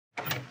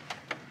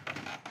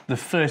The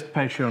first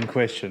Patreon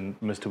question,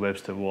 Mr.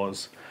 Webster,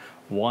 was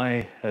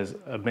why has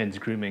a men's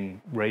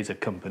grooming razor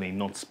company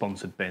not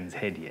sponsored Ben's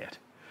head yet?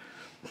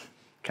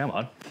 Come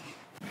on.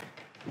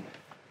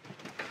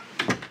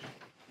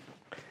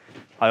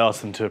 I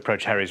asked them to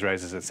approach Harry's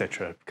Razors,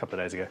 etc. a couple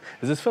of days ago.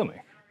 Is this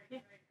filming? Yeah.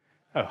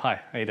 Oh, hi.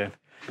 How you doing?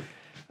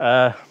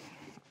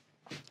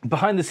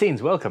 Behind the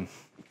scenes, welcome.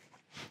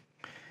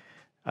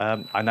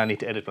 I now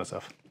need to edit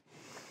myself.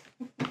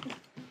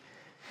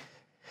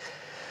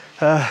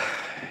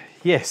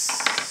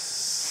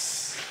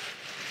 Yes.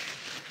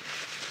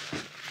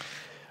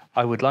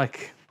 I would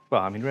like,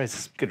 well, I mean,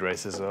 races, good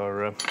races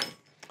are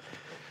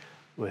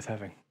worth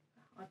having.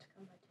 Hard to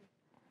come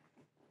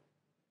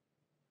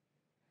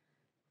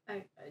by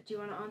too. Do you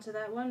want to answer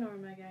that one, or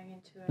am I going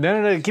into a...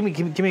 No, give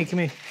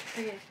me.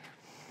 Okay.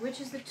 Which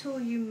is the tool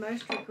you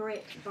most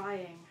regret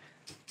buying?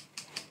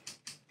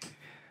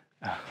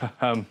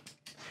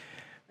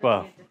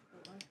 Well,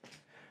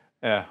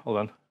 yeah, hold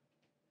on.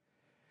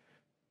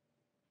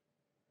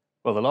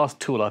 Well, the last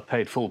tool I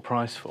paid full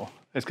price for.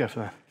 Let's go for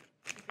that.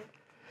 Okay.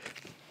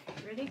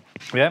 Ready?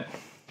 Yeah.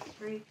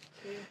 3,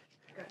 2,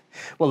 go.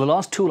 Well, the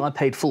last tool I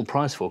paid full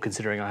price for,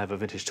 considering I have a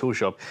vintage tool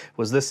shop,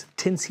 was this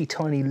tinsy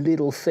tiny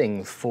little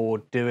thing for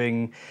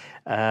doing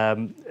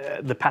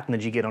the pattern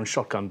that you get on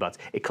shotgun butts.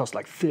 It cost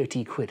like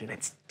 30 quid and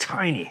it's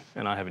tiny,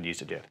 and I haven't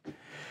used it yet.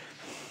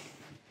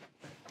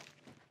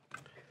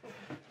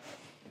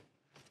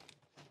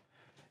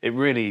 It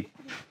really,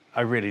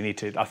 I really need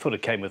to. I thought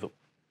it came with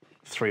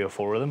 3 or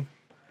 4 of them.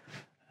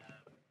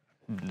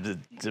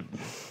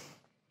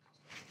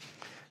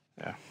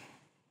 Yeah.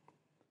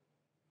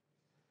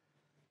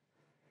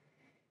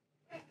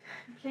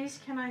 Please,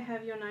 can I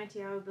have your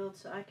 90-hour build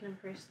so I can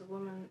impress the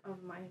woman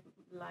of my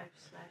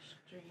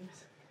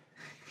life/dreams?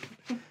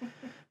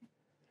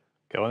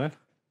 Go on then.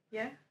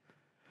 Yeah?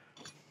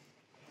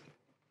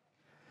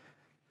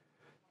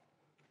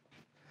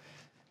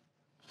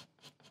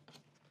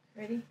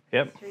 Ready?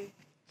 Yep. 3,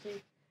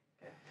 2,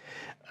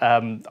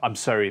 go. I'm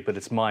sorry, but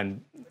it's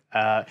mine.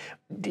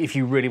 If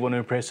you really want to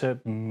impress her,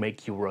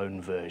 make your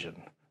own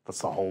version.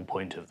 That's the whole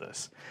point of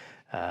this.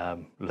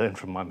 Learn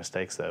from my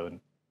mistakes, though,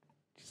 and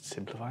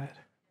simplify it.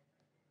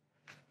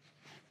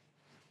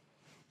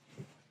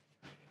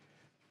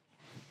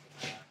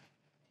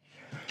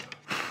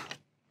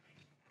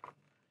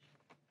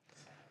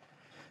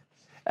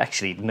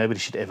 Actually, nobody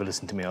should ever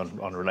listen to me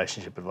on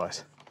relationship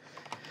advice.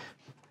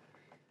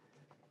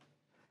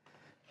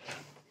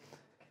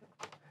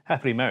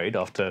 Happily married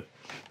after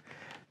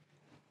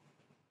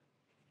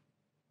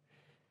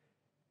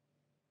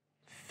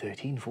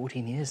 13,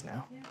 14 years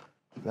now. Yeah.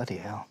 Bloody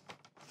hell.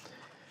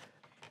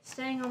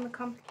 Staying on the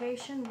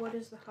complication, what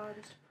is the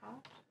hardest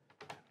part?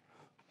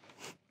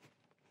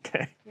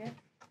 Okay. Yeah.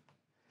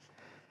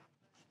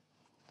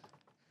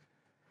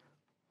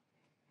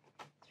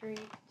 3,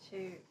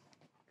 2.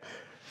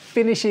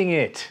 Finishing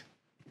it.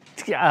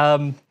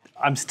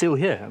 I'm still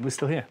here. We're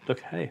still here.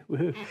 Look, hey,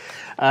 woohoo.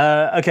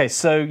 Okay,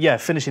 so yeah,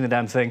 finishing the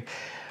damn thing.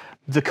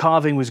 The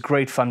carving was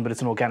great fun, but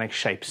it's an organic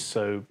shape,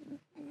 so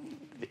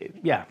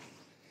yeah.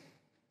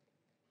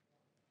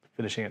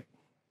 Finishing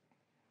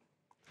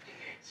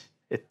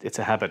it. It's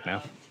a habit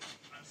now.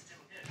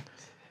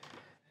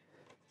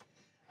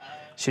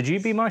 Should you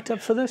be mic'd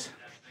up for this?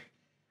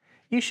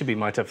 You should be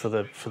mic'd up for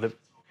the.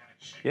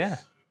 Yeah.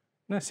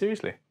 No,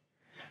 seriously.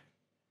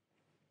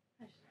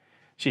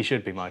 She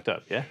should be mic'd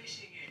up, yeah?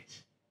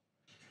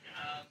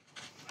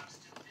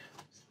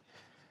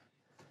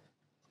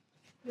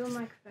 Your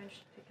microphone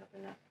should pick up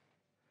enough.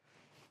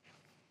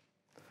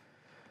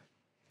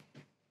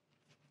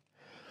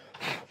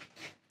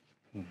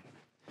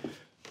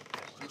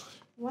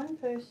 One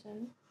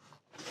person.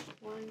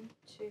 1,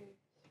 2,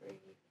 3,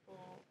 4,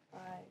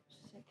 5,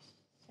 6,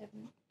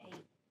 7, 8,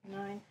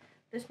 9.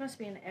 This must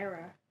be an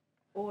error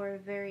or a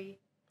very...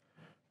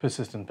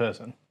 Persistent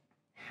person.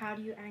 How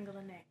do you angle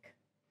a neck?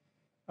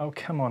 Oh,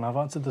 come on, I've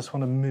answered this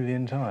one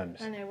 1,000,000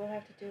 times. I know, we'll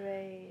have to do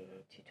a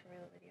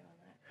tutorial video on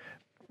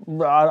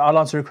that. I'll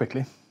answer it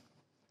quickly.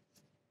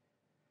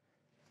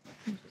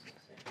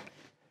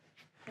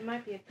 It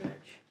might be a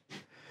glitch.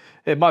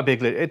 It might be a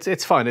glitch.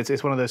 It's fine.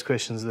 It's one of those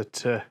questions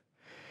that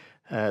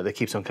that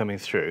keeps on coming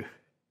through.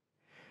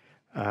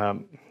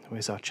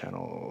 Where's our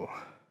channel?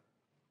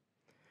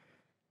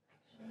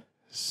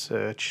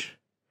 Search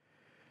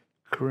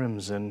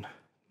Crimson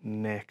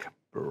neck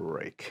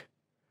break.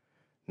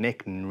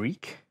 Neck and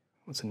reek?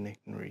 What's a neck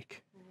and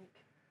reek?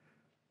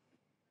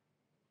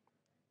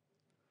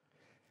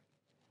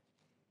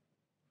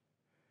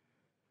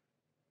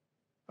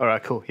 All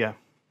right, cool, yeah.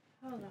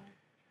 Hold on.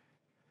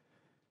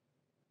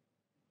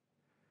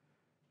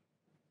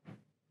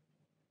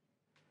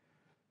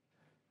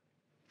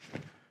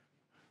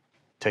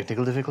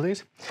 Technical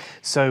difficulties.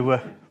 So,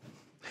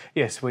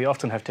 yes, we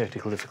often have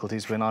technical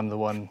difficulties when I'm the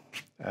one,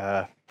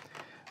 well,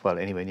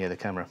 anywhere near the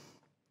camera.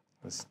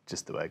 That's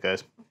just the way it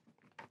goes.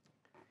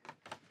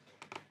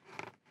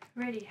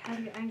 Ready, how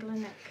do you angle a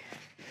neck?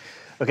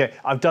 Okay,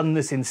 I've done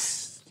this in...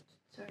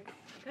 Sorry,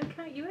 don't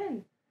count you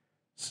in.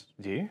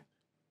 Do you?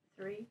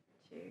 3,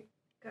 2,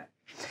 go.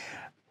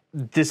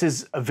 This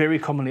is a very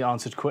commonly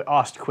asked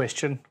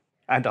question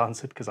and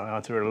answered because I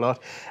answer it a lot.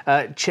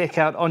 Check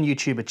out on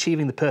YouTube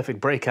Achieving the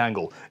Perfect Break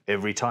Angle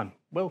every time.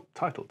 Well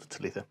titled,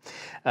 Talitha.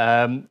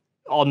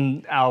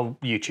 On our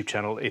YouTube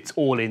channel, it's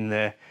all in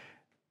there.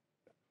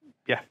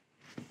 Yeah.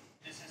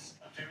 This is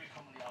a very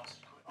commonly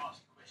asked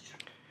question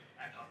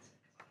and answered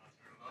because I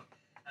answer it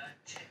a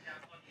lot. Check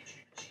out on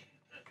YouTube Achieving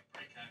the Perfect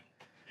Break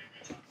Angle every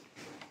time.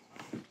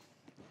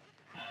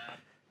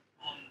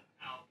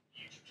 On our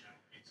YouTube channel,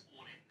 it's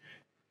all in there.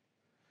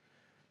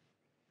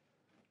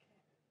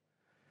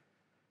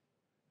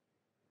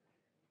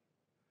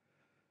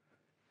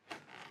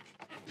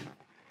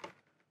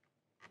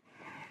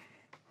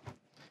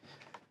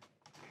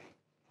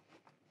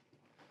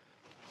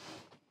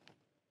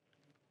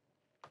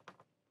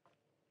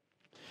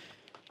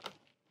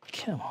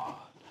 Come on.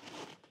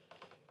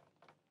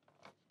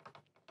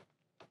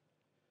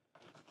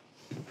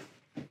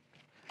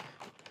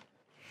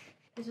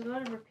 There's a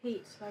lot of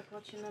repeats, like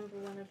what's your number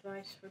one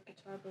advice for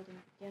guitar building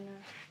beginner?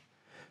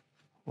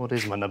 What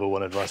is my number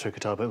one advice for a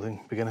guitar building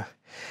beginner?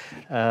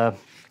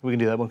 We can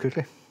do that one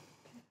quickly.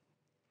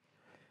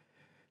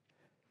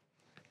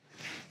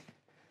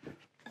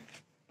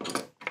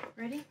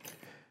 Ready?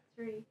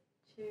 3,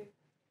 2.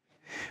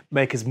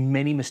 Make as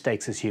many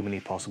mistakes as humanly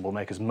possible,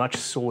 make as much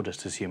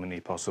sawdust as humanly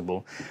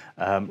possible,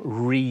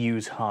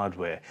 reuse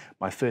hardware.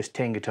 My first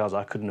 10 guitars,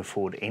 I couldn't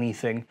afford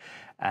anything,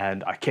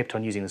 and I kept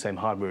on using the same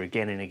hardware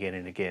again and again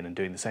and again and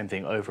doing the same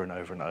thing over and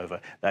over and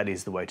over. That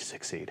is the way to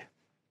succeed.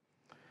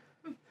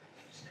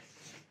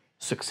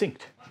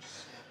 Succinct.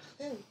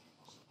 Really?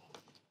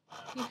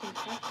 You can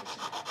practice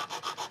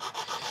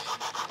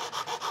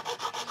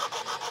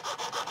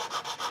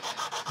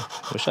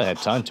it. Wish I had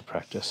time to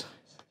practice.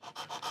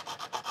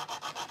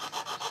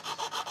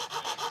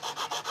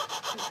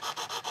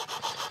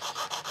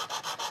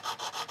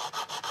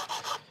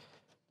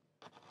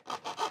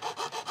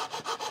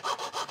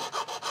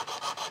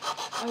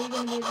 Are you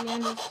going to be at the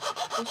end of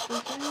this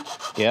weekend?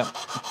 Yeah,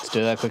 let's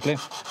do that quickly.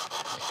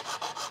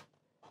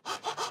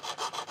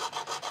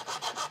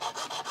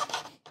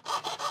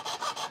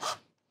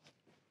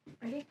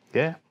 Ready?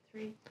 Yeah.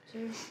 3,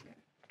 2, go.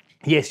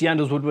 Yes,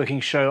 Yandel's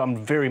Woodworking Show. I'm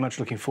very much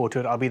looking forward to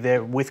it. I'll be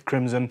there with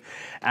Crimson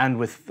and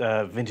with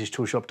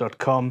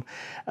VintageToolShop.com.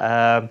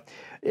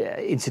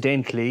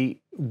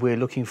 Incidentally, we're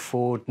looking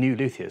for new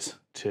luthiers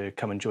to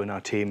come and join our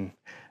team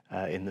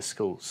in the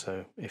school.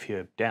 So if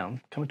you're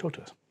down, come and talk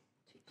to us.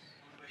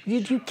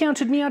 You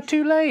counted me out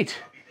too late.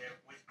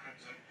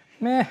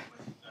 Meh.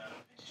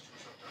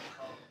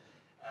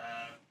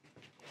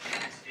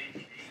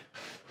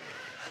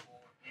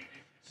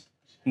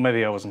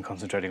 Maybe I wasn't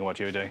concentrating on what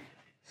you were doing.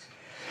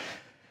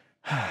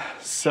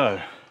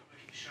 So,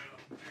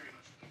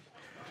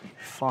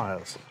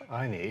 files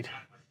I need.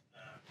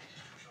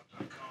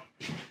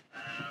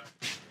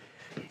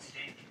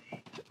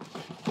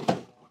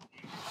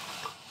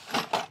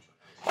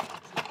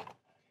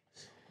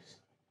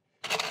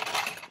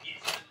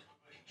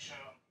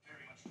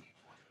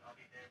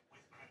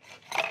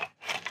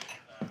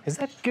 Is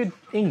that good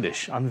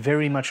English? I'm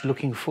very much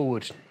looking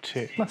forward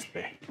to. Must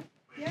be.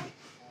 Yeah.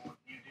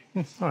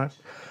 All right.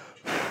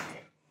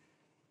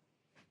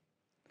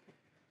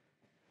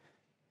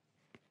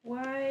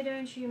 Why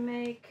don't you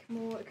make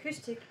more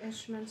acoustic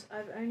instruments?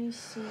 I've only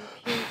seen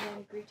pure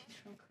one. Greetings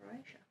from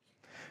Croatia.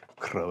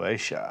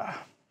 Croatia.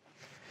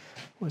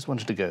 Always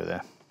wanted to go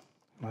there.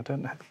 I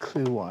don't have a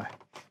clue why.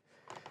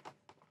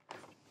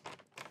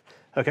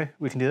 Okay,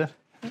 we can do that.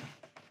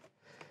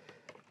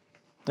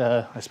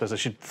 I suppose I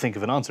should think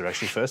of an answer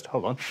actually first.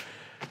 Hold on.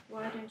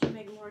 Why don't you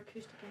make more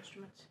acoustic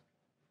instruments?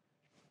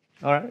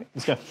 All right,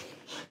 let's go.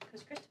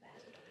 Because Christopher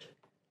has it.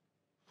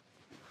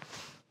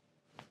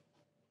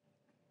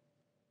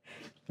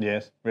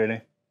 Yes, really?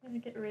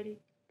 Get ready.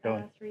 Go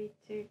on. 3,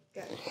 2,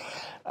 go.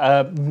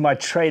 My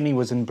training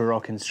was in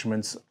Baroque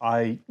instruments.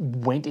 I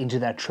went into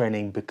that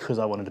training because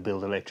I wanted to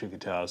build electric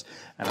guitars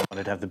and I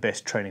wanted to have the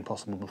best training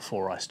possible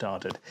before I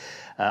started.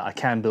 I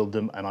can build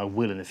them and I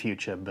will in the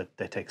future, but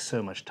they take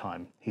so much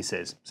time, he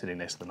says, sitting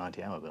next to the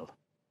 90-hour build.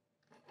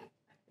 I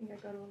think I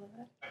got all of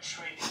that.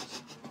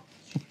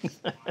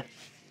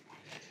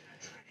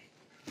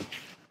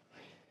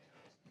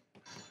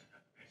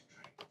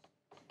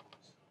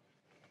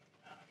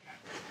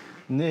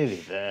 Nearly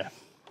there.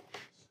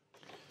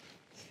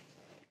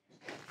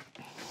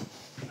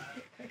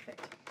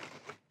 Perfect.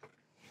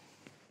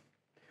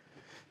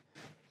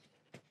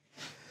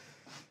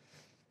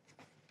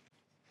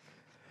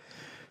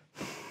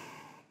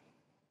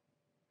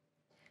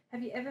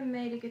 Have you ever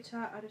made a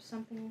guitar out of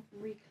something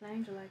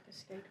reclaimed, like a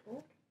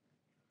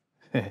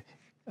skateboard?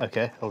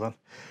 Okay, hold on.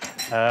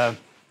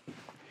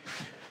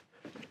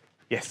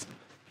 Yes.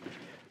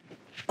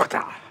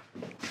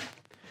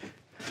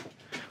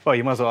 Well,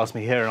 you might as well ask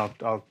me here, and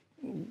I'll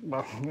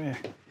well, yeah.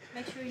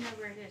 Make sure you know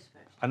where it is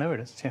first. I know where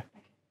it is. Yeah.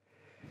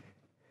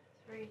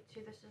 Okay. 3,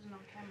 2. This isn't on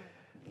camera.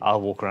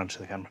 I'll walk around to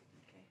the camera.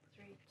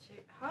 Okay. 3,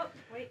 2. Halt.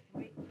 Wait.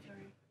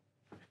 Sorry.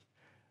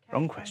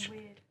 Wrong Camera's question.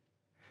 gone weird.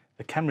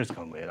 The camera's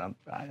gone weird.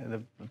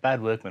 The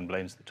bad workman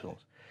blames the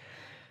tools.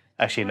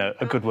 Actually, no,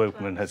 a good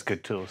workman has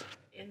good tools.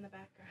 In the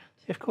background.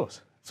 Of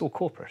course, it's all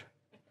corporate.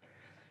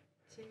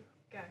 2,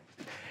 go.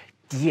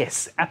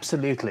 Yes,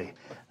 absolutely.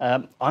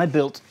 I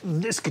built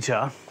this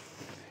guitar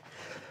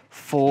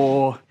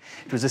for,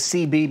 it was a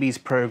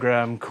CBeebies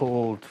program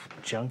called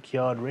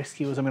Junkyard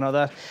Rescue or something like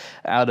that,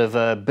 out of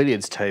a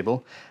billiards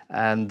table,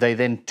 and they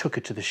then took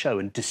it to the show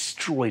and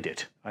destroyed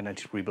it. I need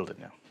to rebuild it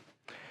now.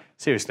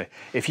 Seriously,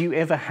 if you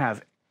ever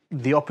have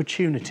the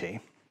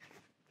opportunity,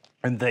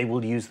 and they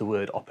will use the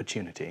word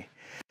opportunity,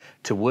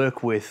 to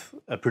work with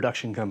a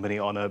production company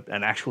on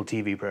an actual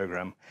TV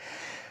program,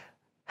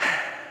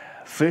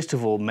 first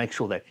of all, make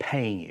sure they're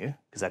paying you,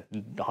 because that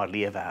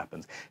hardly ever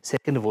happens.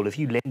 Second of all, if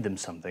you lend them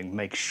something,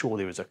 make sure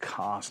there is a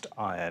cast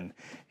iron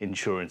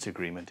insurance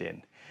agreement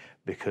in,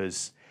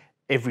 because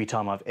every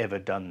time I've ever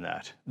done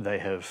that, they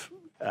have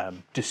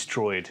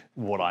destroyed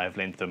what I have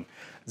lent them.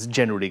 It's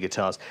generally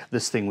guitars.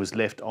 This thing was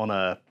left on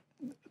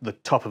the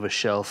top of a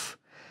shelf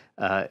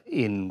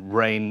in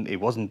rain.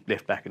 It wasn't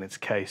left back in its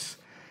case.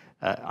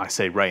 I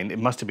say rain, it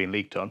must have been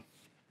leaked on.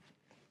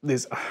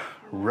 There's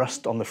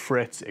rust on the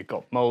frets, it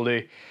got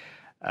moldy.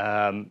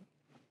 And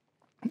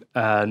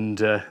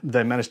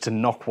they managed to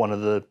knock one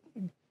of the...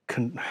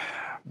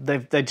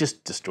 They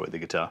just destroyed the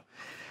guitar.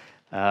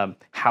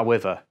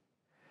 However,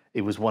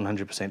 it was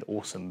 100%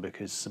 awesome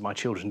because my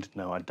children didn't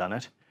know I'd done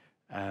it.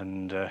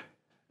 And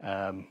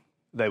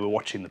they were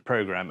watching the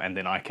program and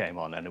then I came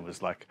on and it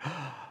was like,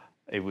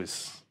 it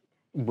was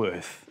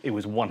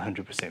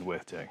 100%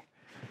 worth doing.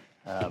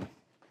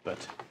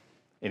 But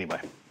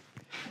anyway,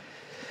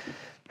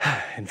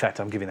 in fact,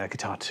 I'm giving that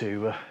guitar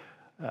to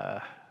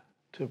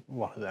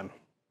one of them,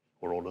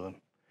 or all of them.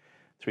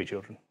 3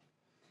 children.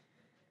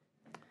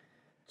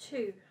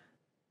 2.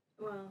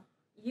 Well,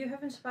 you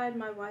have inspired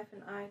my wife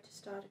and I to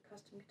start a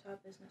custom guitar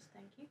business.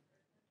 Thank you.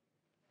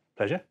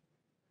 Pleasure.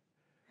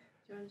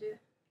 Do you want to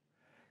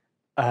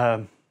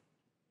do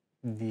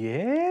it?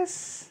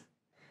 Yes?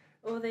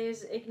 Or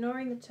there's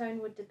ignoring the tone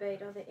wood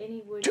debate. Are there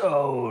any woods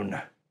Tone.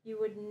 you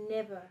would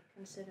never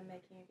consider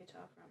making a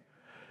guitar from?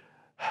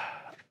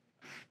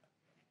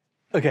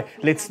 Okay,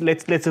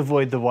 let's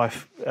avoid the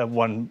wife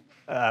one.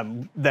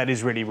 That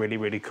is really, really,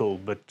 really cool.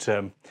 But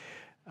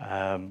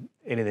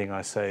anything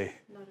I say,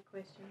 Not a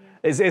question.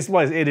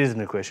 Yeah. it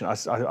isn't a question.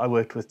 I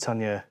worked with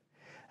Tanya,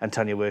 and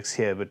Tanya works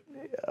here, but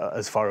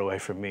as far away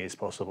from me as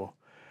possible.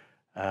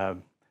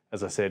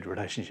 As I said,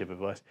 relationship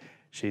advice.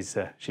 She's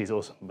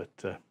awesome,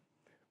 but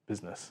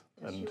business.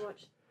 Does she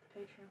watch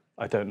Patreon?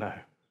 I don't know.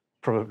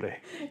 Probably.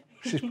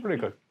 She's probably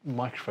got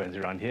microphones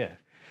around here.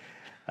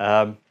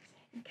 Camera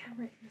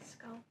in the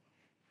skull.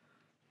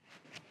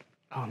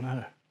 Oh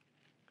no.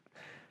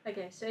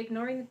 Okay, so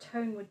ignoring the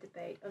tone wood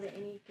debate, are there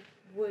any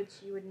woods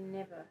you would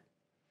never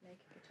make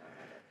a guitar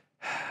out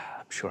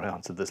of? I'm sure I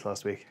answered this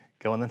last week.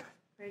 Go on then.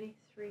 Ready?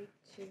 3,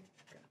 2,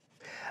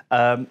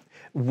 go.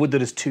 Wood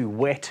that is too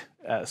wet,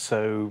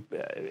 so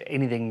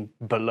anything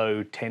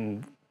below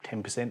 10%,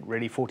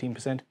 really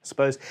 14%, I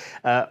suppose,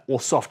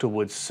 or softer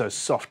woods, so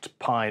soft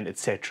pine,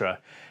 etc.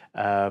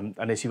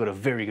 Unless you've got a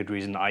very good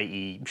reason,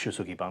 i.e.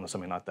 Shusuke-ban or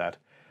something like that.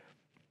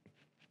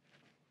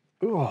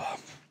 Oh.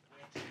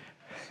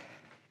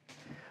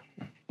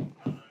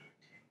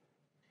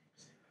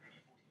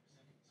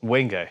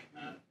 Wenge.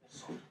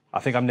 I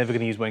think I'm never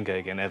going to use Wenge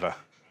again, ever.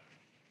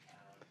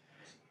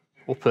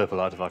 Or Purple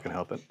Art if I can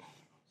help it.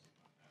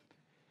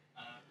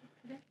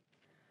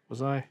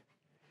 Was I?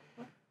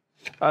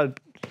 I'm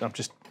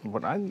just...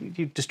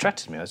 you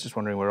distracted me. I was just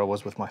wondering where I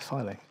was with my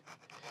filing.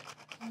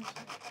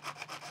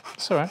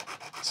 It's all right.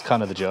 It's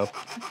kind of the job.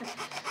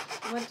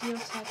 What do your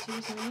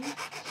tattoos mean?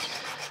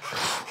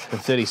 In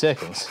 30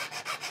 seconds.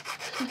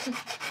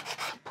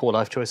 Poor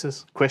life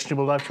choices.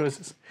 Questionable life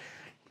choices.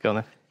 Go on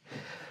then.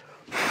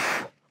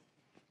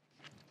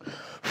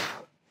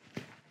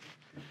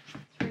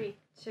 3,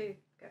 2,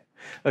 go.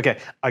 Okay,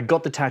 I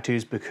got the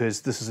tattoos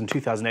because this was in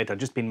 2008. I'd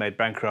just been made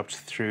bankrupt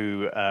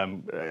through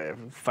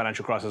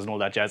financial crisis and all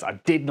that jazz. I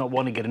did not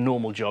want to get a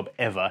normal job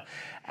ever,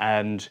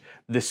 and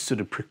this sort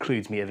of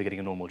precludes me ever getting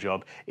a normal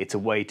job. It's a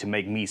way to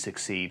make me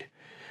succeed.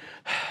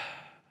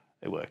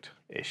 It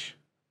worked-ish.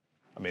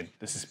 I mean,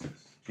 this is,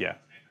 yeah.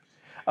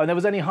 Oh, and there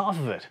was only half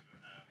of it.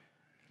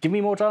 Give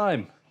me more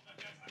time.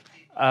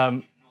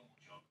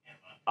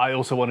 I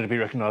also wanted to be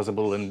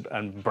recognizable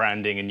and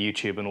branding and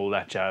YouTube and all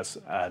that jazz,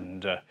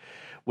 and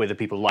whether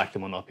people like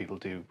them or not, people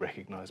do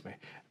recognize me.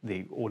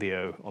 The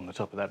audio on the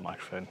top of that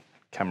microphone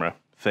camera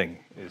thing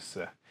is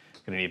going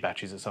to need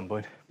batteries at some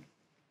point.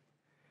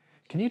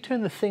 Can you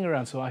turn the thing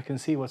around so I can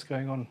see what's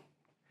going on?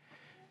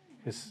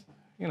 Because,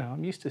 you know,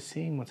 I'm used to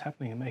seeing what's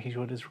happening and making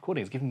sure it is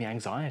recording. It's giving me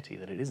anxiety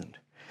that it isn't.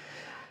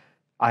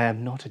 I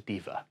am not a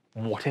diva,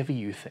 whatever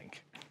you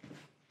think.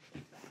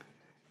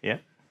 Yeah?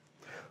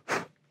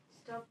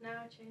 Stop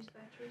now, change the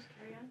batteries,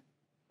 carry on.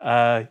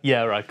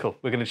 Yeah, right, cool.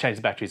 We're going to change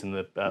the batteries in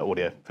the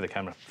audio for the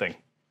camera thing.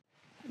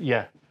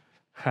 Yeah.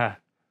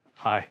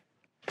 Hi.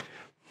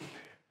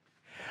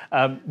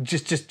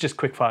 Just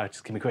quick fire.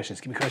 Just give me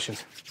questions. Give me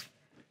questions.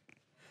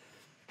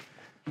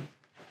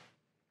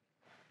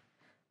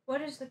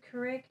 What is the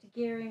correct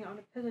gearing on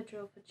a pillar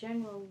drill for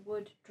general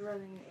wood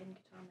drilling in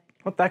guitar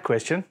making? Not that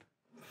question.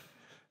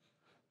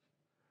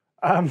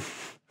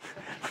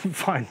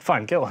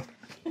 Fine, go on.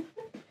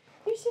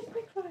 You said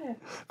quickfire.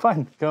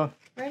 Fine, go on.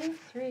 Ready?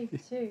 3,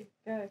 2,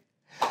 go.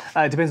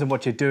 It depends on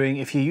what you're doing.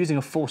 If you're using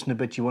a Forstner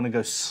bit, you want to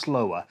go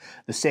slower.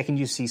 The second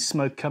you see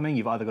smoke coming,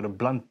 you've either got a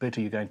blunt bit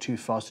or you're going too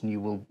fast and you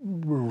will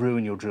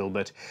ruin your drill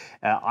bit.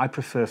 I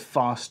prefer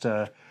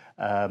faster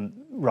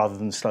rather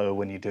than slower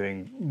when you're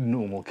doing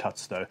normal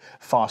cuts, though.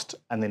 Fast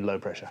and then low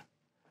pressure.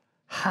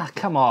 Ha,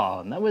 come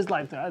on. That was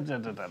like...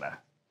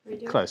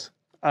 Redo Close.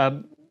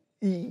 it.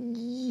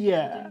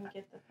 Yeah. I didn't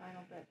get the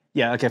final bit.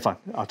 Yeah, okay, fine.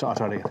 I'll try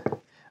it again.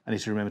 I need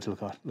to remember to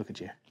look at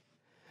you.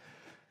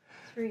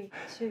 3,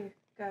 2,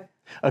 go.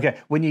 Okay,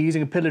 when you're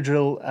using a pillar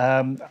drill,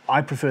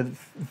 I prefer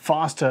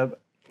faster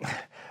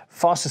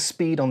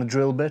speed on the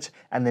drill bit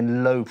and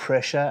then low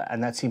pressure,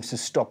 and that seems to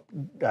stop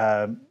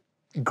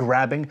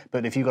grabbing.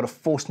 But if you've got a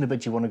Forstner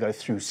bit, you want to go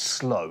through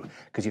slow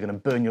because you're going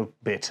to burn your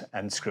bit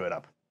and screw it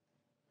up.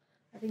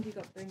 I think you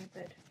got bring a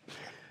bit. That's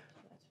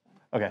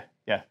fine. Okay,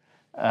 yeah.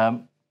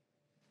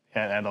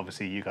 And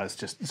obviously you guys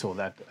just saw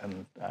that,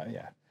 and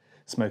yeah,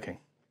 smoking.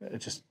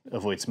 Just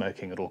avoid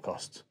smoking at all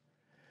costs.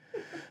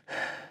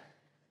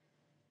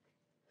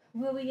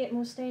 Will we get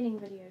more staining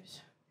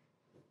videos?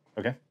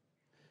 Okay.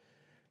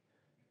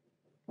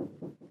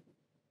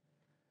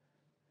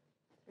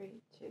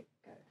 3, 2,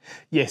 go.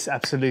 Yes,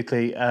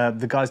 absolutely.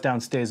 The guys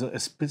downstairs,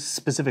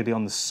 specifically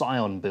on the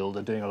Scion build,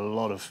 are doing a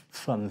lot of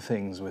fun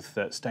things with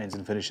stains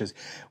and finishes.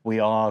 We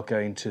are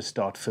going to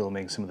start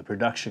filming some of the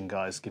production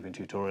guys giving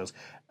tutorials.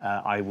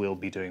 I will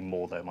be doing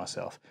more, though,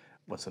 myself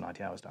once the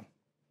 90 hours done.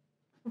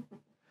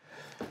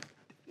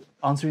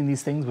 Answering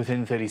these things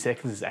within 30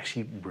 seconds is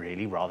actually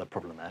really rather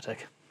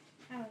problematic.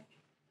 How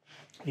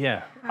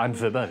Yeah, I'm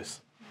verbose.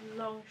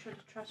 long should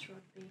a truss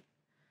rod be?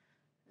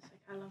 It's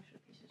like, how long should a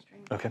piece of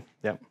string be? Okay,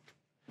 yep.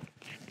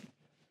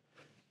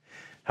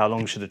 How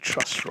long should a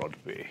truss rod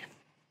be?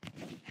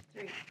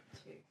 3,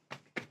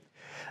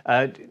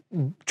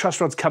 2. Truss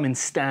rods come in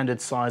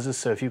standard sizes,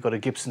 so if you've got a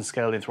Gibson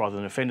scale length rather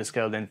than a Fender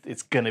scale length,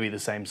 it's going to be the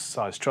same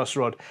size truss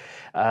rod.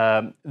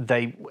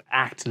 They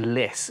act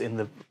less in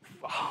the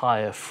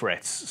higher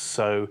frets,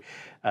 so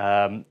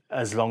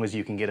as long as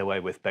you can get away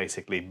with,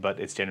 basically, but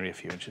it's generally a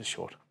few inches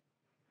short.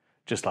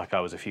 Just like I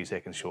was a few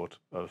seconds short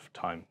of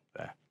time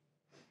there.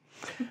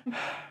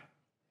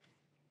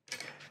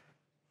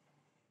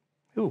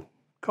 Ooh,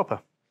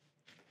 copper.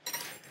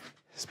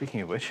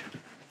 Speaking of which,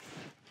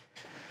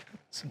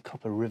 some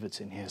copper rivets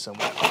in here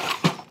somewhere.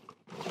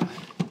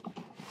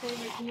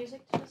 Favorite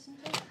music to listen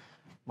to?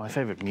 My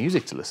favourite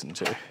music to listen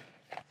to?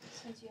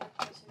 Since you have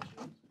to listen to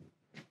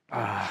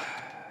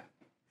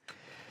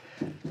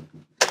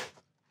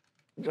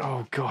it.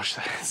 Oh gosh,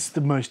 that's the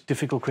most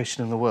difficult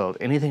question in the world.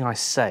 Anything I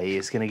say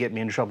is going to get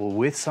me in trouble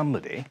with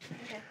somebody.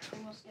 Okay,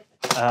 then we'll skip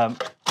it.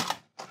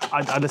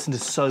 I listen to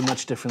so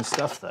much different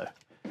stuff, though.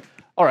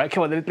 All right,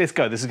 come on, let's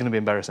go. This is going to be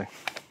embarrassing.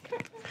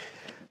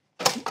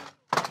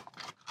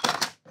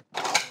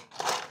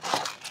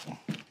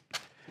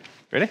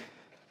 Ready?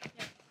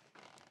 Yeah.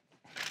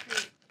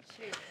 3,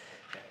 2.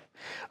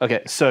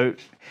 Okay, so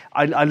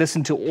I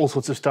listen to all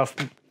sorts of stuff,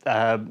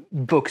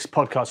 books,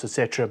 podcasts,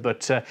 etc.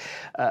 But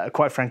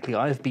quite frankly,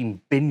 I've been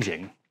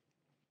binging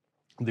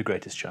The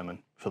Greatest Showman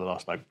for the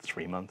last,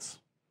 3 months.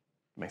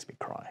 It makes me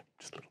cry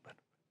just a little bit.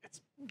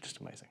 It's just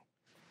amazing.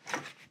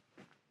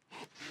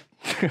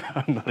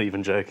 I'm not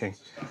even joking.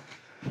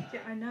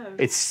 Yeah, I know.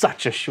 It's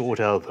such a short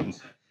album,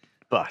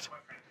 but...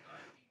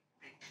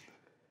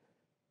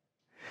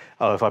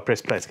 Oh, if I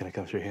press play, it's going to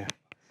come through here.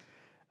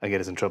 I get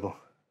us in trouble.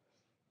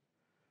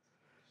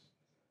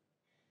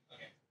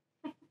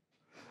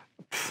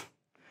 Pfft.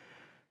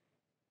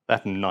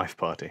 That knife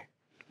party.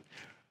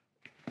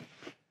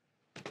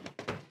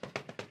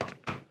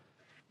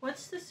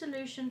 What's the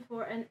solution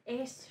for an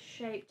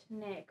S-shaped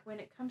neck when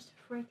it comes to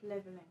fret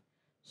leveling?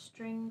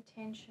 String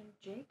tension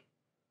jig?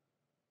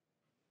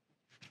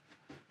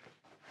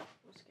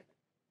 We'll skip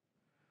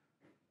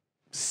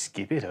it.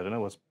 Skip it. I don't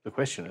know what the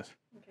question is.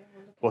 Okay,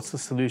 we'll look What's the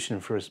solution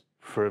for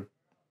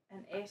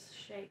an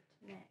S-shaped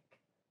neck.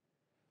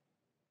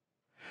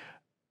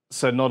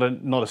 so not a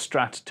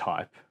Strat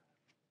type,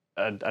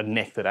 a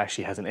neck that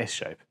actually has an S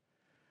shape?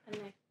 A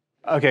neck.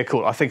 Okay,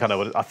 cool. I think I know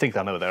what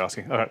they're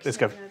asking. All right, let's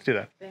go. Something Do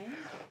that. bend.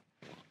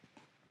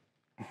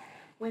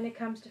 When it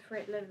comes to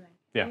fret leveling.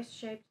 Yeah.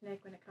 S-shaped neck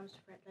when it comes to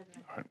fret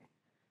leveling. Right.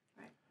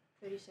 Right.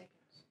 30 seconds.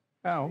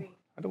 Ow! 3,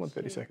 I don't want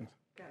 30 2, seconds.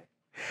 Go.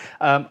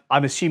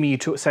 I'm assuming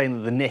you're saying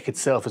that the neck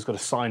itself has got a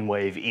sine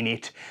wave in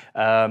it.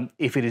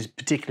 If it is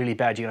particularly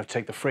bad, you're going to have to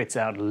take the frets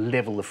out,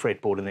 level the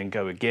fretboard, and then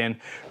go again.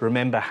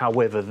 Remember,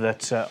 however,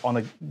 that on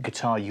a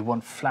guitar you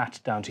want flat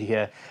down to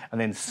here, and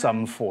then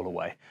some fall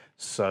away.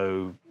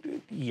 So,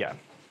 yeah.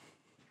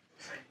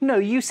 No,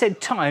 you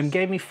said time,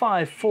 gave me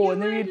 5, 4,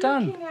 and then you're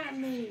done. Looking at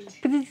me.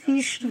 But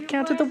you should have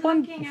counted the weren't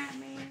one. Looking at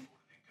me.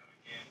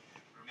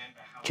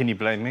 Can you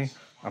blame me?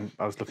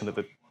 I was looking at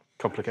the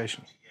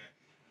complication.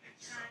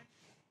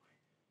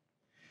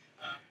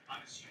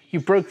 You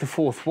broke the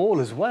fourth wall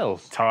as well.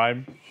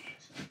 Time.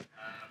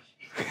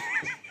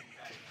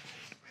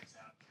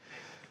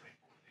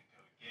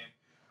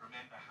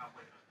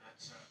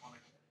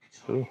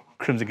 Ooh,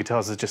 Crimson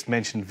Guitars has just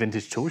mentioned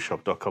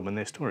VintageToolShop.com in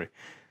their story.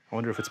 I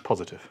wonder if it's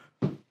positive.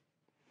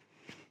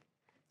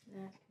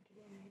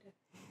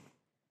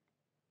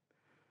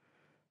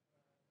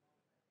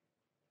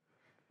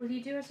 Will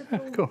you do us a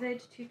full cool.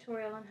 veg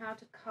tutorial on how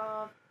to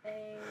carve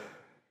a...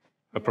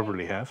 I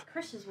probably have.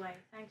 Chris's way,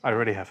 thanks. I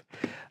already have.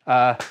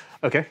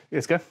 Okay,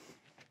 let's go.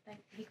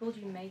 He called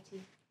you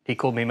matey. He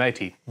called me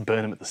matey.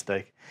 Burn him at the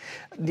stake.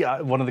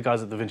 Yeah, one of the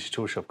guys at the Vintage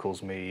Tool Shop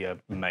calls me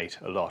mate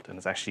a lot, and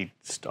it's actually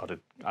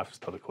I've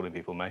started calling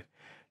people mate.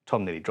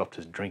 Tom nearly dropped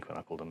his drink when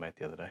I called him mate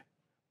the other day.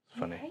 It's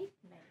funny. You hate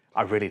mate.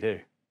 I really do.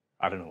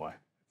 I don't know why.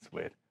 It's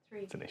weird. 3,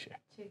 It's an issue.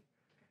 2.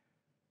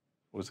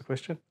 What was the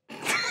question?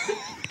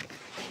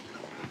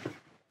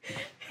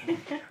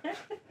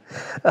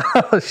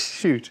 Oh,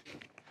 shoot.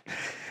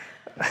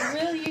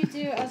 Will you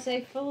do us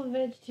a full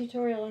veg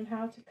tutorial on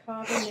how to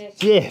carve a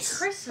net? Yes.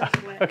 Chris's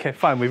way. Okay,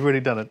 fine. We've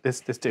already done it. Let's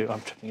do it. I'm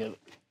tripping over.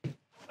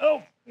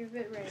 Oh. You're a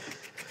bit ready.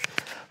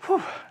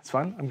 Whew, it's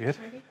fine. I'm good.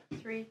 Ready?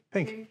 3,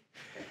 Pink. 2.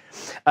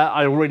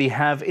 I already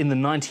have in the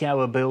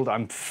 90-hour build.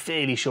 I'm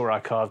fairly sure I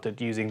carved it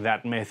using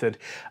that method.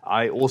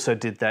 I also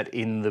did that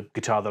in the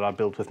guitar that I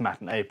built with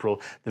Matt and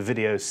April, the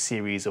video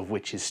series of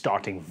which is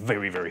starting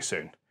very, very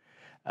soon.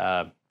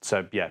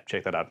 So yeah,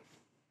 check that out,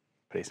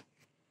 please.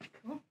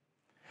 Cool.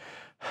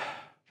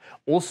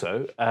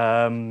 Also,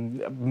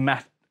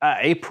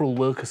 April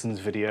Wilkerson's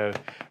video,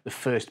 the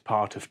first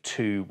part of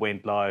 2,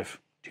 went live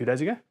 2 days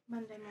ago?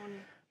 Monday morning.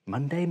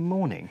 Monday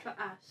morning? For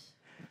us.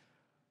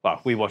 Well,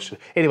 we watched it.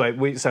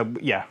 Anyway, so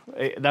yeah,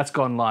 that's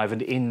gone live,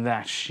 and in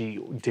that she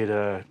did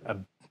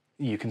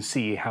you can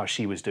see how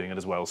she was doing it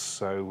as well.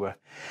 So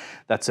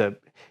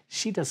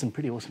she does some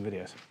pretty awesome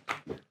videos.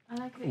 I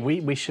like it.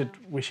 We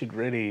should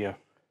really.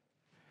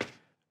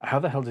 How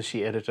the hell does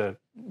she edit a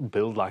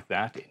build like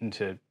that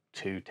into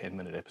 2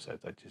 10-minute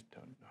episodes? I just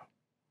don't know.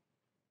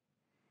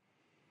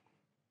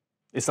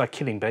 It's like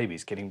killing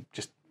babies, getting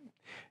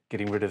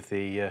rid of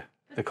the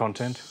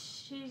content.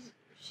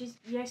 She's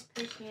yes,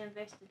 personally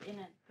invested in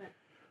it, but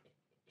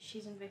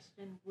she's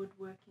invested in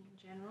woodworking in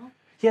general.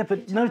 Yeah,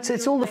 but no,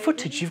 it's all the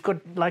footage. You've got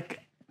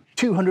like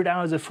 200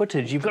 hours of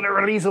footage. You've got to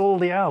release all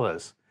the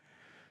hours,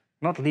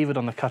 not leave it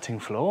on the cutting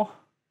floor.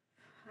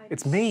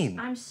 It's mean.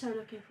 I'm so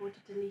looking forward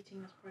to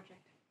deleting this project.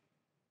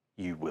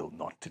 You will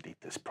not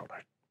delete this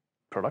project.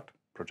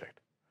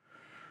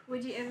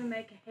 Would you ever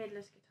make a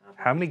headless guitar?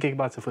 How many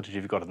gigabytes of footage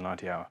have you got at the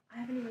 90 hour? I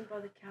haven't even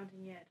bothered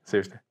counting yet.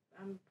 Seriously?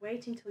 I'm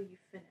waiting till you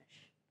finish.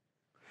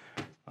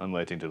 I'm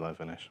waiting till I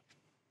finish.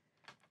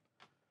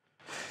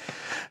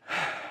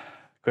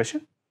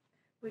 Question?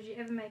 Would you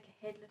ever make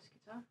a headless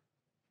guitar?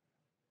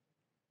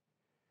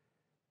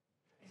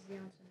 Is the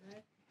answer no?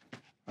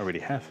 I already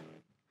have.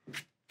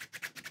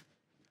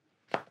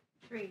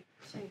 3,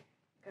 2,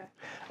 go.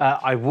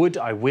 I would,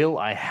 I will,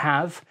 I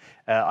have.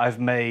 I've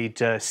made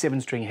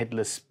 7-string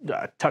headless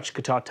touch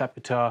guitar, tap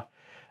guitar,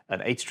 an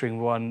 8-string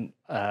one,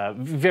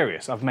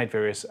 various. I've made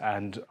various,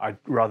 and I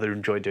rather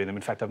enjoy doing them.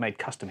 In fact, I've made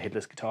custom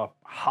headless guitar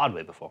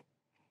hardware before,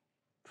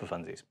 for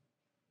funsies.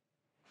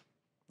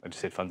 I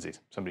just said funsies.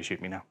 Somebody shoot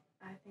me now.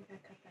 I think I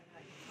cut that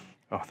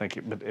out. Oh, thank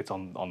you. But it's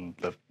on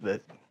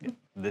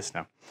this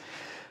now.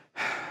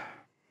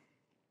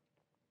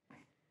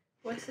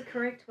 What's the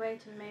correct way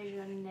to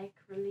measure neck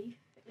relief?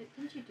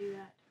 Didn't you do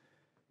that?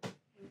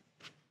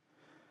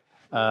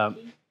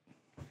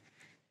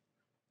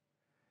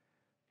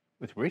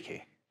 With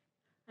Ricky?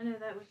 I know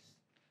that was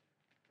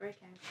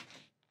breaking.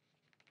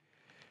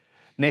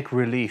 Neck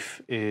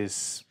relief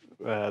is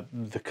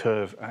the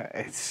curve.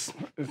 It's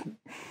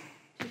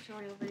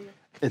Tutorial video.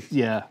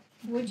 yeah.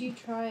 Would you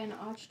try an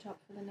arch top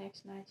for the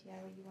next 90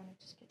 hour? You wanted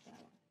to skip that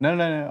one.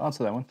 No.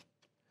 Answer that one.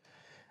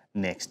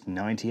 Next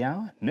 90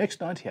 hour. Next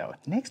 90 hour.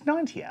 Next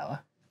 90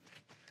 hour.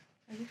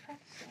 Are you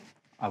practicing?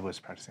 I was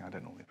practicing. I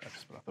don't normally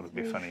practice, but I thought it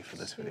would be funny for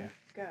this video.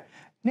 Go.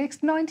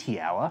 Next 90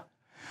 hour.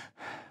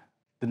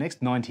 The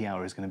next 90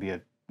 hour is going to be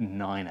a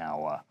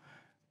 9-hour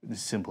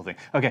simple thing.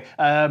 Okay.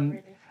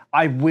 Really?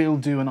 I will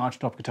do an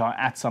archtop guitar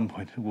at some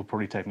point. It will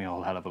probably take me a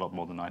whole hell of a lot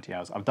more than 90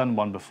 hours. I've done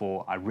one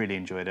before. I really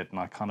enjoyed it, and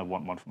I kind of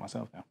want one for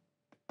myself now.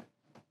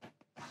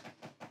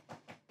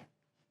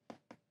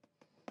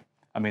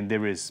 I mean,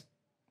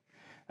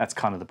 that's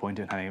kind of the point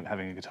in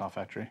having a guitar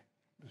factory.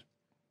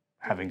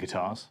 Having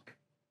guitars.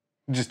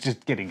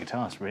 Just getting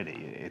guitars,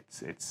 really.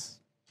 It's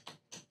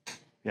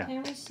yeah.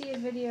 Can we see a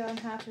video on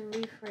how to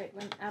refret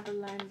when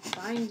abalone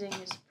binding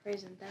is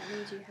present? That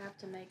means you have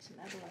to make some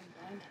abalone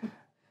binding.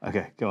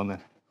 Okay, go on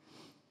then.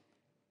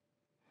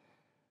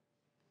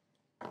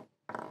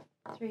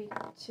 3,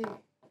 2, go.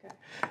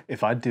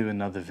 If I do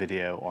another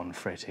video on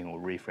fretting or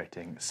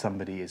refretting,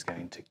 somebody is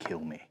going to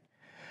kill me.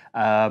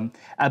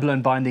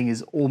 Abalone binding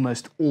is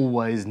almost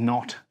always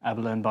not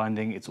abalone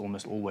binding. It's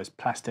almost always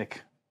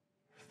plastic.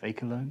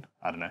 Fake alone?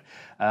 I don't know.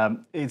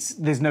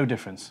 There's no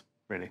difference,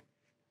 really.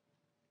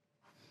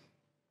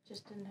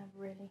 Just didn't have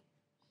really.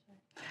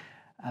 So.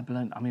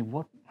 Abalone, I mean,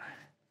 what?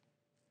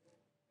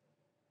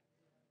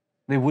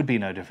 There would be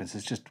no difference.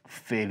 It's just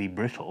fairly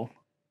brittle.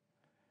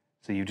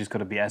 So you've just got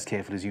to be as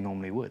careful as you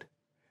normally would.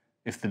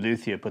 If the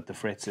luthier put the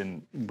frets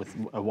in with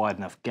a wide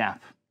enough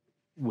gap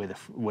where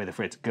the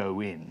frets go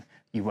in,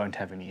 you won't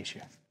have any issue.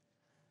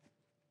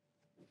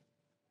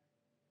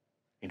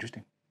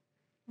 Interesting.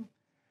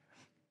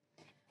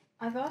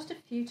 I've asked a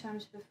few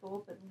times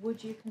before, but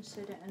would you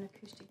consider an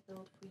acoustic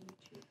build for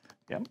YouTube?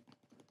 Yep.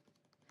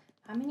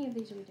 How many of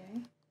these are we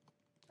doing?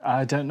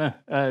 I don't know.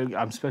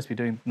 I'm supposed to be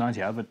doing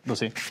 90 hour, but we'll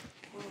see.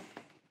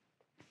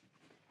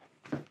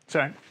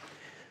 Sorry.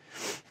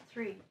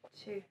 3,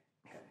 2,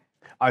 go.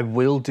 I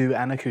will do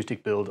an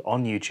acoustic build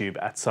on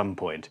YouTube at some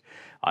point.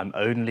 I'm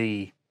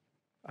only,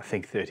 I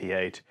think,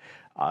 38.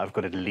 I've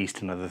got at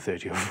least another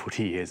 30 or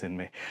 40 years in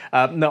me.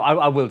 No,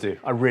 I will do.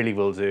 I really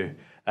will do.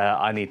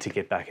 I need to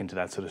get back into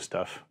that sort of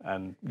stuff,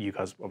 and you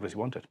guys obviously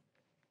want it.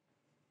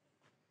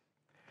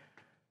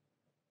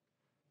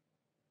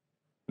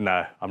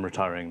 No, I'm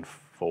retiring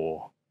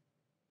for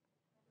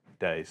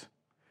days.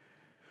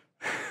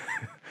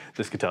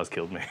 This guitar's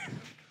killed me.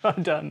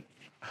 I'm done.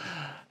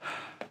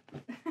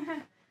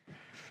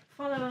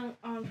 Following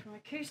on from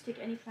acoustic,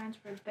 any plans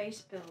for a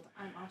bass build?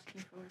 I'm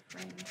asking for a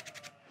friend.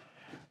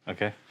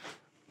 Okay.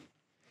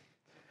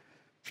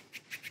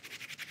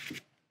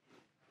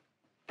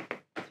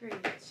 3,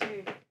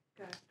 2,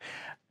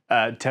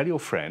 go. Tell your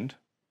friend,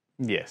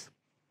 yes.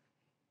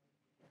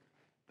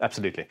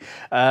 Absolutely.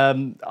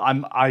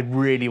 I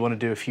really want to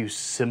do a few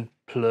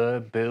simpler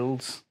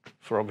builds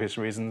for obvious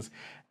reasons,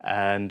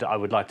 and I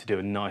would like to do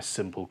a nice,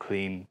 simple,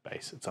 clean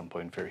bass at some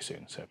point very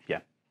soon. So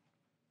yeah.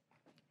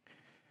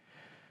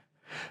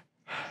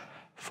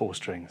 4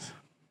 strings.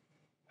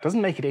 Doesn't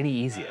make it any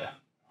easier.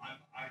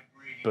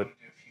 But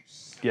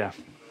yeah.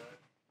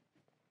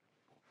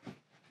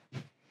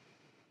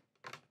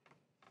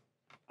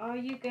 Are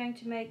you going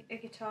to make a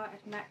guitar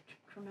at Matt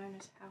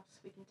Cremona's house?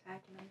 We can tag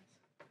him in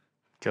this.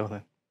 Go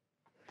then.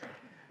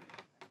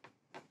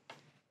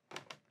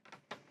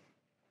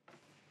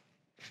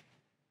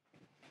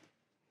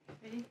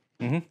 Ready?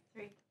 Mm-hmm.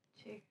 3,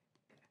 2.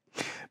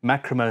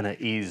 Matt Cremona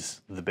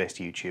is the best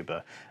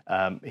YouTuber.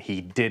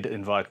 He did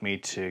invite me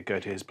to go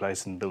to his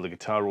place and build a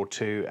guitar or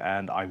two,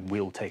 and I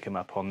will take him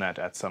up on that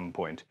at some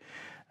point.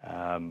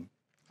 I'll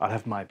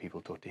have my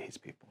people talk to his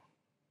people.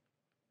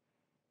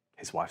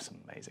 His wife's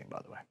amazing,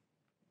 by the way.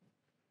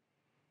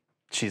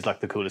 She's like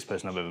the coolest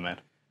person I've ever met.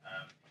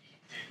 He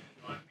did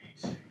invite me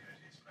to go to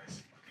his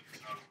place and build a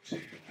guitar or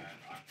two,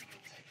 and I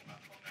will take him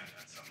up on that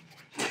at some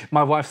point.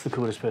 My wife's the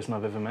coolest person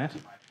I've ever met.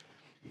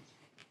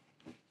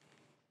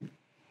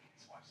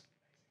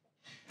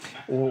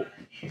 Or,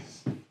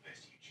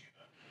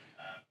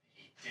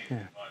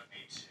 yeah.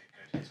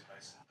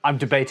 I'm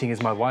debating,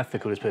 is my wife the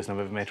coolest person I've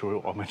ever met,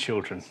 or my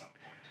children?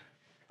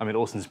 I mean,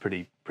 Orson is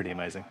pretty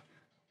amazing.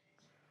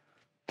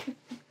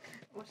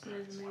 Orson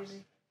is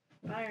amazing.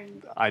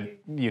 Byron.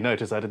 You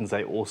notice I didn't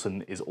say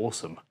Orson is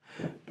awesome,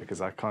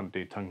 because I can't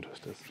do tongue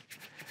twisters.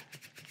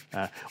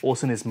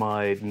 Orson is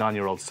my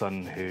 9-year-old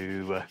son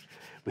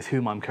with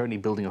whom I'm currently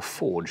building a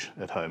forge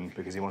at home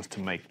because he wants to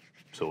make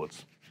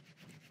swords.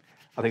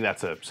 I think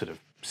that's a sort of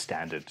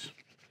standard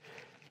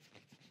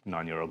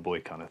 9-year-old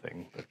boy kind of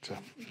thing. But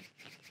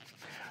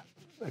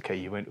okay,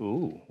 you went,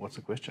 ooh, what's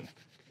the question?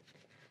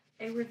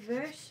 A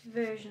reverse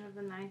version of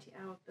the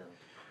 90-hour build.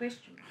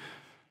 Question mark.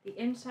 The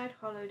inside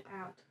hollowed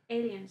out,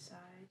 alien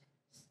style,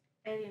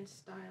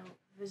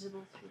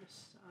 visible through the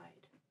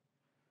side.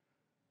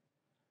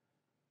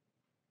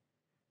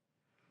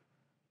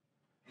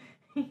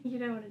 You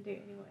don't want to do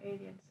any more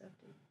alien stuff,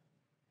 do you?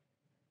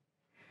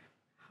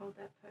 Hold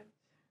that pose.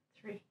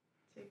 3,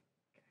 2, go.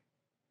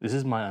 This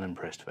is my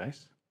unimpressed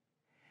face.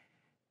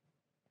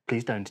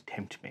 Please don't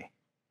tempt me.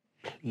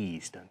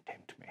 Please don't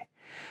tempt me.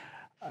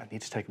 I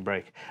need to take a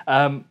break.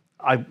 I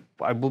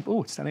will.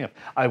 Oh, it's standing up.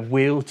 I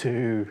will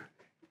do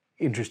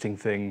interesting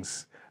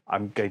things.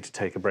 I'm going to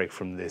take a break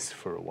from this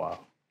for a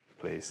while,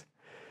 please.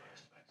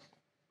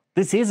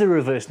 This is a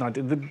reverse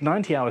 90. The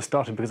 90 hours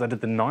started because I did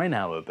the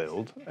 9-hour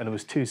build, and it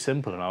was too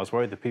simple, and I was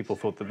worried that people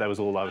thought that was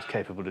all I was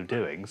capable of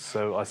doing.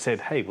 So I said,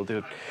 hey, we'll do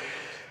it.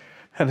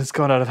 And it's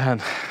gone out of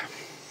hand.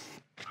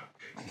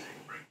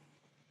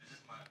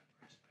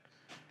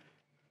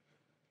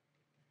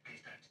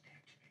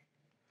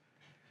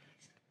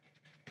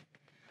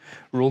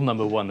 Rule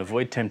number 1,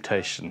 avoid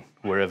temptation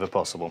wherever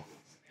possible,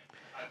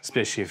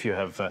 especially if you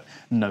have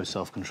no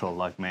self-control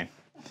like me.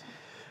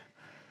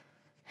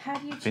 How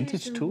do you choose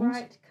Vintage the tools?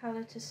 right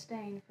colour to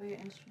stain for your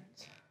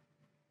instruments?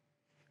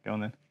 Go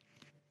on then.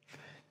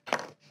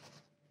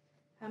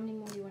 How many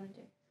more do you want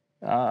to do?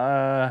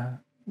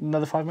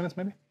 Another 5 minutes,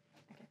 maybe?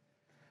 Okay.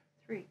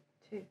 3,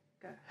 2,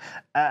 go.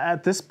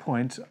 At this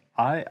point,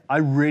 I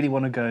really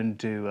want to go and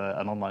do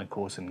an online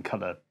course in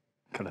color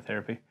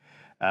therapy.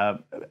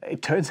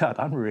 It turns out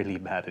I'm really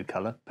bad at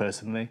color,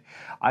 personally.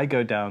 I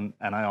go down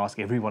and I ask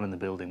everyone in the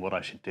building what I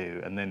should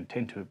do and then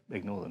tend to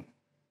ignore them.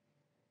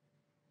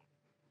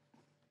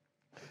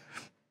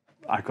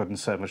 I got in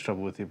so much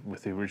trouble with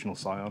the original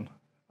Scion.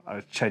 I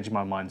was changing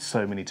my mind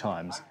so many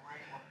times.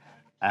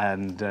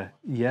 And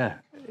yeah,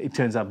 it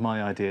turns out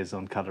my ideas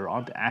on colour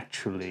aren't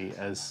actually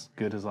as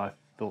good as I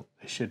thought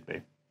they should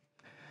be.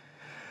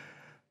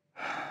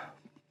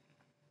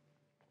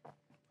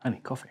 I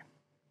need coffee.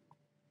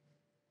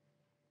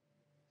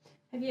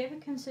 Have you ever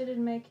considered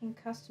making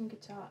custom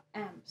guitar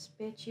amps?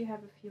 Bet you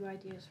have a few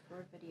ideas for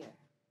a video.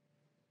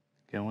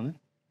 Go on then.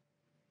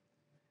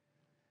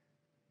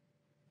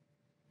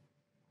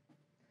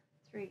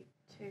 3,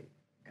 2,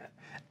 go.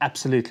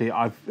 Absolutely.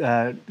 I've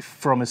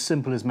from as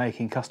simple as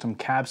making custom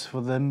cabs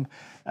for them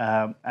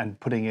and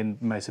putting in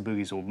Mesa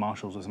Boogies or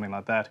Marshalls or something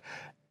like that,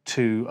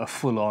 to a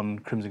full-on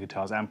Crimson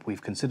Guitars amp.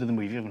 We've considered them.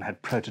 We've even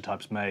had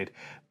prototypes made,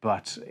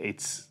 but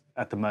it's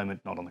at the moment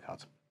not on the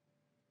cards.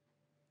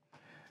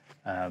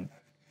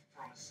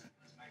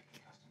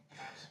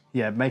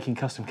 Yeah, making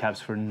custom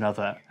cabs for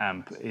another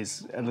amp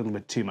is a little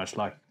bit too much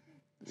like,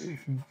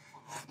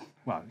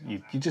 well,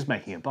 you're just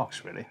making a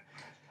box, really.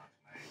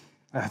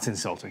 That's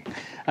insulting.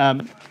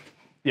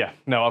 Yeah,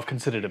 no, I've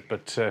considered it,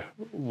 but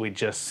we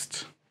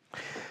just...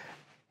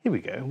 Here we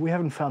go. We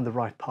haven't found the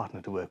right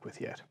partner to work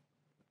with yet.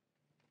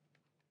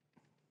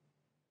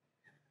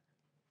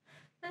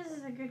 This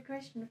is a good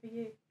question for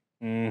you.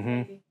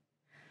 Mm-hmm.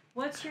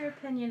 What's your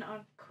opinion on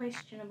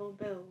questionable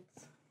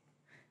builds?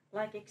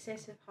 Like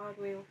excessive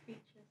hardware or features?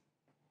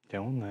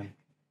 Go on then.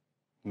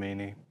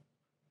 Meanie.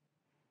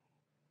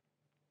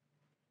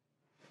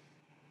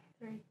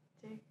 3,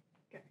 2,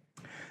 go.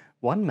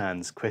 One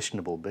man's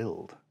questionable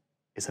build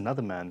is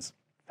another man's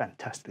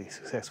fantastically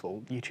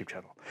successful YouTube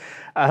channel.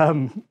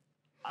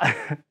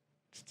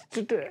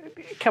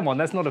 Come on,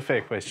 that's not a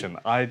fair question.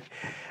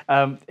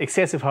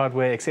 Excessive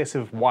hardware,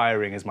 excessive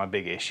wiring is my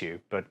big issue,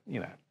 but you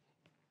know,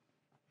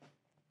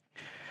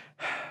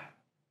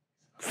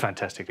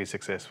 fantastically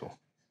successful.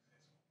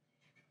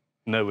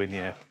 Nowhere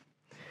near.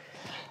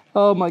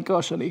 Oh my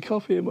gosh, I need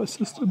coffee in my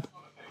system.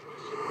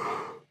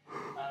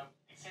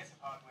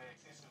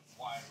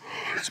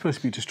 I'm supposed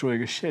to be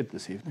destroying a shed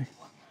this evening.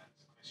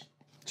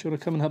 Do you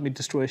want to come and help me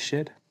destroy a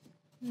shed?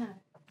 No,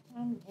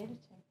 I'm editing.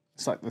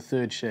 It's like the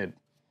third shed.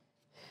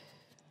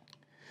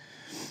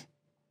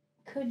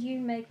 Could you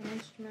make an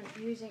instrument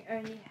using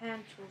only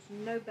hand tools,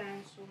 no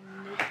bandsaw,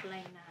 no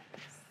planer,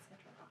 etc.?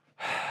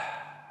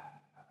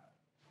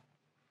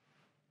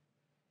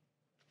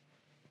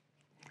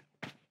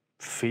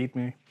 Feed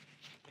me.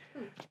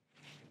 Ooh,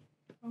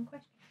 wrong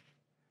question.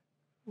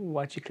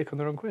 Why'd you click on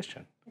the wrong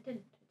question? I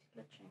didn't. It's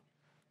glitching.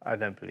 I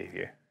don't believe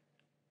you.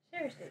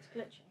 Seriously, it's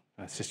glitching.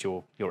 It's just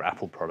your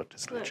Apple product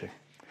is Look. glitching.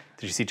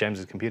 Did you see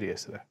James's computer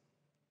yesterday?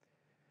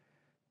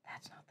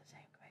 That's not the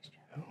same question.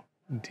 Oh,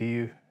 do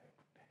you?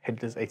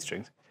 Headless 8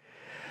 strings.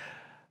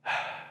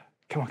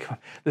 Come on, come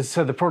on.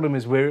 So the problem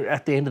is we're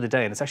at the end of the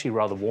day and it's actually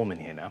rather warm in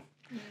here now.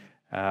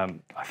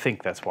 I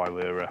think that's why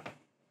we're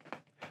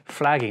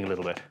flagging a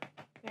little bit.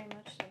 Very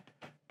much so.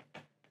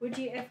 Would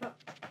you ever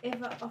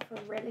offer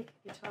relic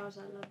guitars?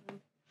 I love them.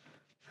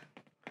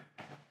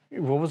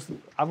 What was?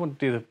 I want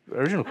to do the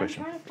original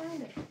question. I'm trying to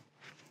find it.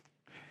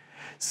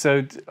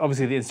 So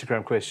obviously the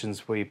Instagram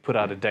questions we put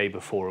out a day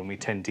before, and we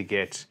tend to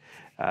get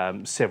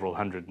several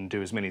hundred and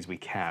do as many as we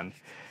can.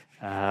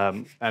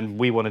 And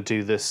we want to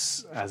do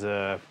this as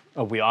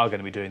we are going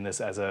to be doing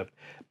this as a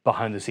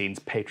behind-the-scenes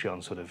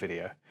Patreon sort of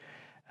video.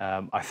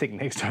 I think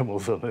next time we'll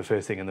film it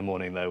first thing in the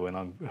morning, though, when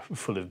I'm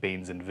full of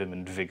beans and vim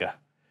and vigour,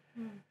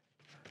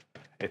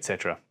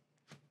 etc.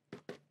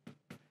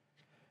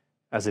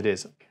 As it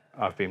is,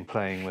 I've been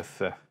playing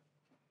with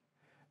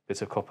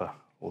bits of copper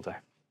all day.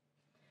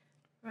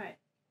 Right.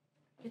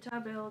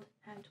 Guitar build,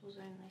 hand tools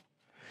only.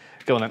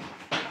 Go on then.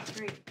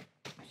 3,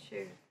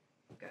 2,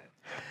 go.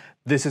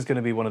 This is going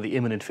to be one of the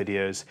imminent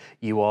videos.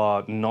 You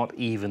are not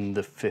even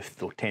the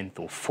 5th or 10th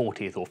or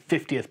 40th or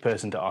 50th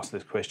person to ask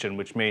this question,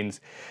 which means,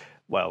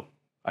 well,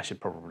 I should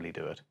probably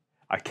do it.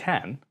 I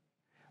can.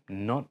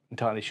 I'm not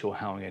entirely sure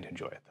how I'm going to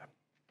enjoy it, though.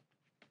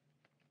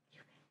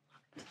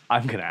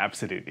 I'm going to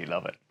absolutely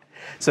love it.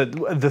 So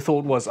the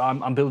thought was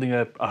I'm building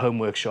a home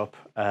workshop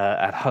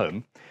at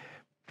home,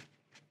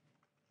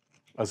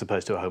 as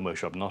opposed to a home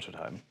workshop not at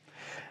home.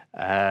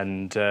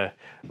 And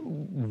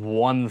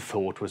one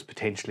thought was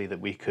potentially that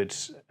we could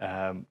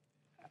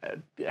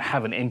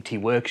have an empty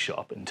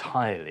workshop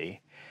entirely,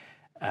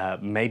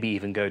 maybe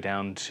even go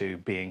down to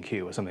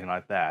B&Q or something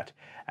like that,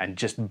 and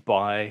just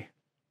buy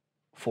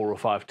 4 or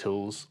 5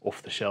 tools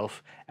off the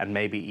shelf, and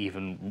maybe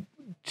even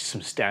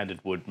some standard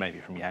wood,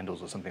 maybe from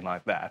Yandles or something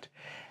like that.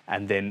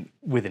 And then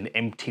with an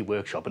empty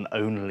workshop and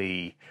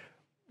only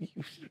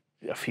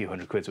a few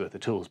hundred quid's worth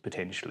of tools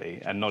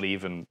potentially, and not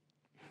even,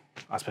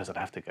 I suppose I'd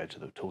have to go to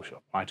the tool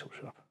shop, my tool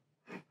shop.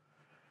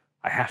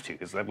 I have to,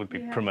 because that would be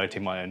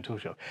promoting my own tool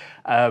shop.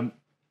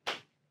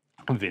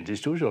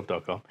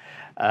 VintageToolshop.com.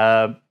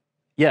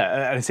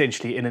 Yeah, and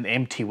essentially in an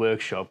empty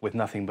workshop with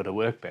nothing but a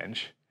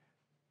workbench,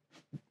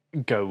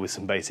 go with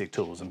some basic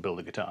tools and build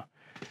a guitar.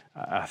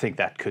 I think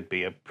that could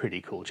be a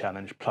pretty cool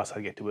challenge. Plus,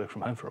 I get to work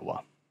from home for a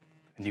while.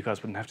 And you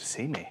guys wouldn't have to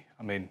see me.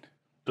 I mean,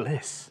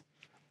 bliss.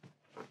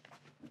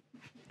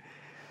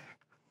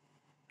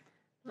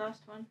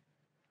 Last one.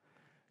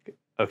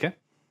 Okay.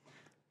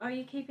 Are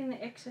you keeping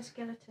the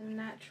exoskeleton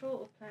natural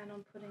or plan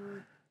on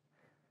putting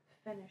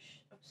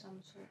finish of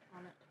some sort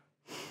on it?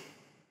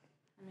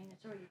 I mean,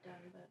 it's already done,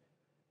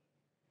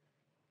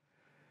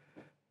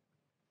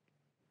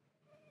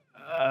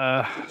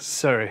 but...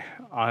 Sorry,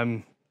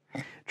 I'm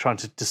trying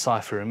to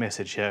decipher a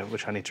message here,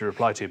 which I need to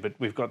reply to, but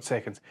we've got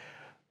seconds.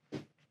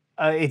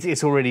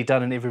 It's already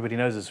done, and everybody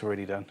knows it's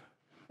already done.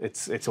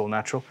 It's all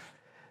natural.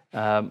 Do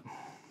you want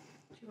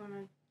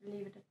to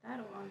leave it at that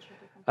or answer a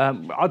different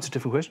question? Answer a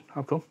different question.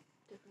 Oh, cool.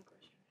 Different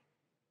question.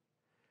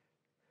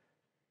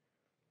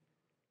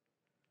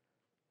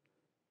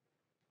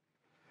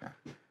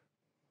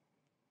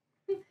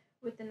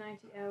 Would the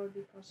 90 hour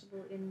be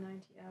possible in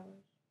 90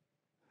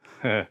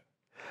 hours?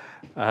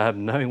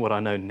 Knowing what I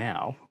know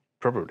now,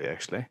 probably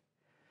actually.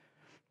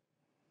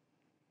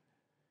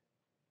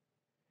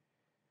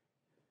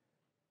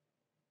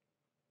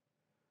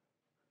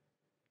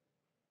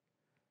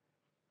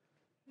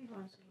 You've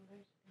answered all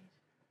those things.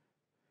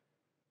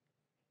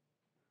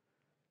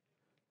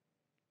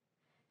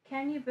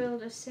 Can you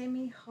build a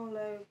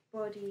semi-hollow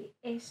body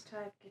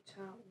S-type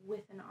guitar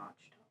with an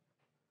archtop?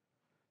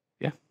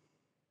 Yeah. Do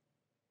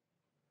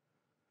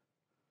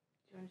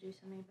you want to do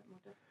something a bit more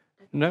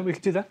different? No, we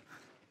could do that.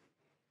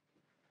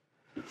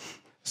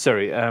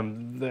 Sorry,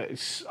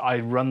 I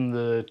run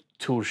the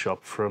tool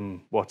shop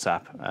from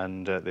WhatsApp,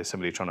 and there's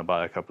somebody trying to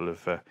buy a couple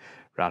of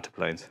router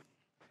planes,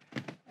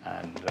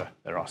 and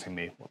they're asking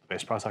me what the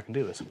best price I can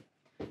do is.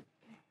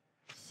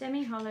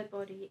 Semi-hollow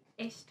body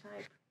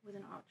S-type with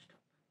an archtop.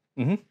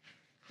 Mm-hmm.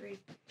 3,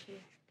 2,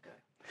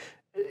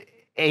 go.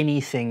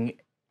 Anything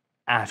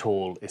at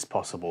all is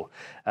possible.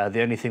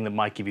 The only thing that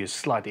might give you a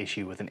slight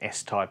issue with an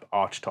S-type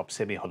archtop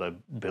semi-hollow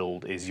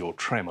build is your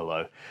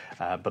tremolo,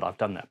 but I've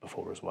done that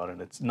before as well, and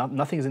it's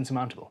nothing is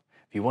insurmountable.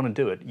 If you want to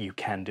do it, you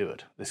can do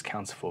it. This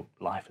counts for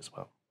life as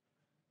well.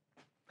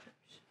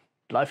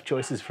 Life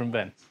choices from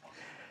Ben.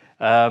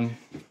 I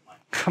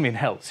mean,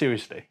 hell,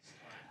 seriously.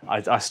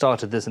 I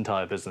started this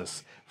entire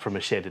business from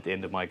a shed at the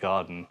end of my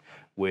garden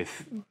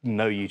with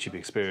no YouTube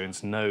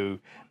experience, no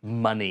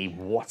money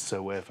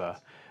whatsoever.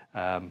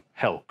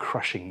 Hell,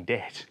 crushing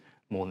debt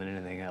more than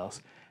anything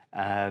else,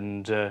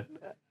 and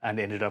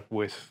ended up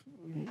with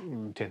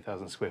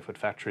 10,000 square foot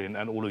factory, and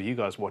all of you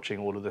guys watching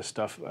all of this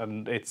stuff,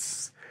 and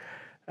it's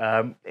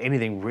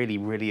anything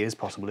really is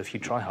possible if you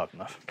try hard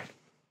enough.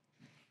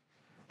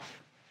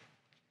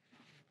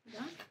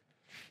 Done?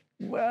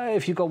 Well,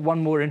 if you've got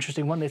one more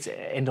interesting one, let's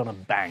end on a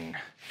bang.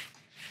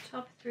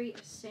 Top 3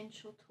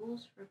 essential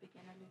tools for a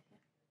beginner, Luther.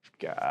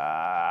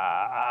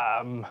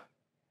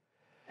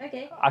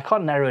 Okay. I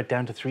can't narrow it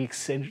down to 3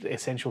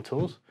 essential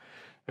tools.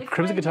 A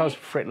Crimson Guitar's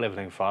fret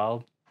leveling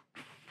file,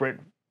 fret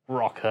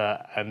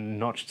rocker, and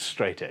notched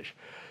straight edge.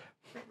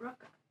 Fret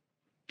rocker.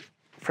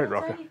 Fret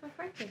What's rocker. only for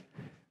fretting?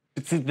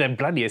 They're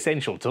bloody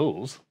essential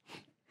tools.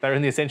 They're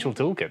in the essential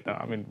toolkit.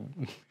 I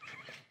mean,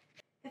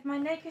 If my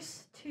neck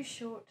is too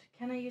short,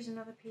 can I use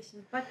another piece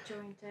and butt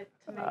joint it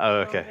to make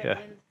Oh, it okay, longer yeah.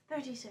 in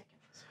 30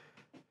 seconds?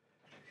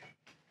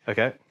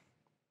 okay.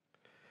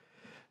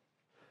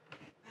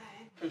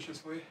 Finishes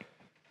for you.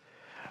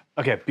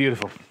 Okay,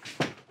 beautiful.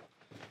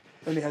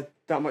 Only had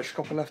that much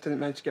copper left in it,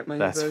 managed to get many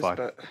That's of those, fine.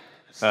 but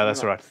That's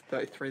still all right.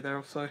 33 there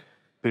or so.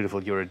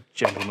 Beautiful. You're a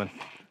gentleman.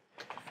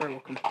 Very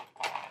welcome.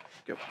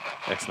 Good.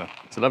 Excellent.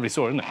 It's a lovely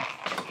saw, isn't it?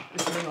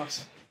 It's very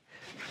nice.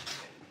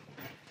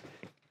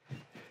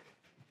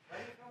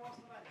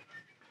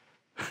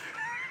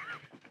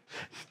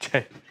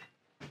 Okay.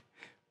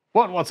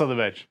 What's on the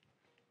bench?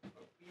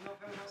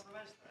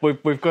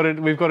 We've got it.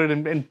 We've got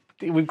it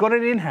we've got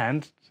it in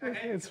hand.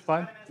 It's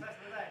fine.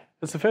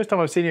 It's the first time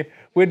I've seen you.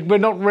 We're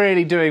not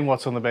really doing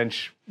what's on the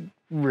bench,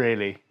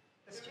 really.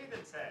 The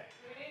students say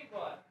we need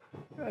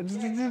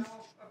one.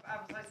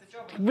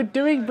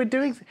 We're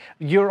doing.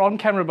 You're on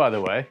camera, by the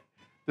way.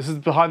 This is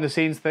behind the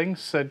scenes thing,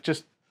 so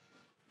just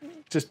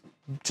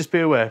be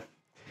aware.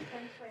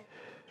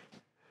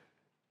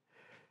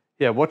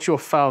 Yeah, watch your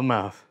foul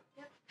mouth.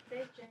 Yep,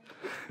 Dave James.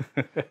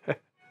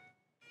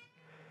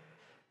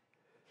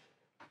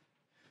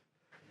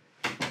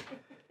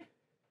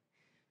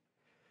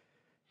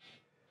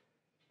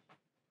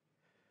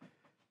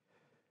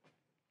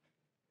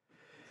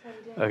 So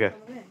we doing Okay. it on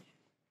the bench.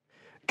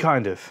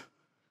 Kind of.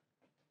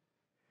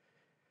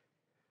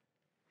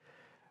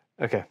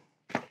 Okay,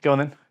 go on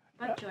then.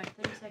 Butt joint,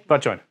 30 seconds.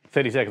 Butt joint,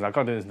 30 seconds. I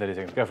can't do this in 30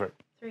 seconds. Go for it.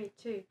 3,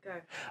 2, go.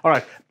 All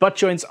right, butt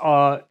joints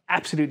are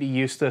absolutely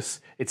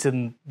useless. It's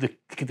in the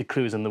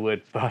clues in the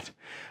word butt.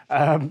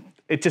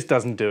 It just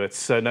doesn't do it,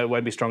 so no, it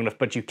won't be strong enough.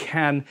 But you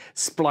can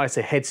splice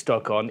a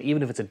headstock on,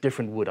 even if it's a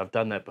different wood. I've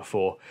done that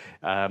before.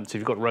 So if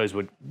you've got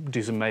rosewood,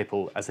 do some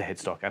maple as a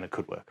headstock, and it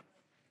could work.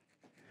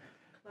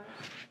 Close.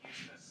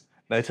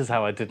 Notice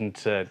how I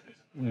didn't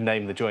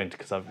name the joint,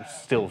 because I've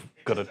still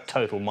got a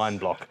total mind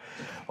block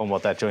on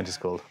what that joint is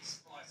called.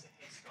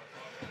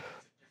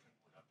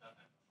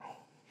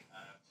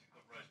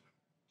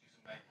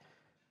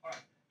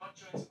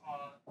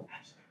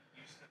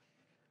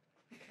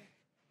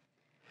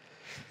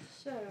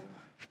 So,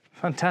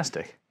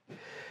 Fantastic.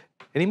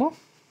 Any more?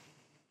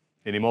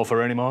 Any more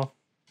for any more?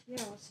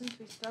 Yeah, well, since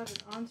we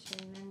started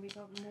answering, then we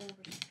got more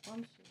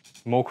responses.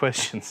 More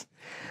questions.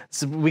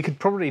 So we could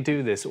probably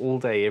do this all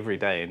day, every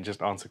day, and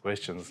just answer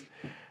questions.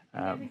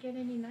 We never get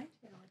any night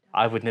hour done.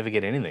 I would never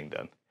get anything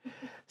done.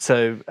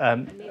 So,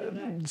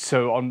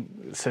 so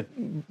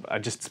I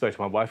just spoke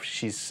to my wife.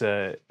 She's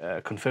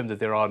confirmed that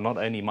there are not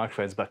only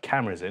microphones but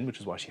cameras in, which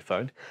is why she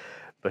phoned.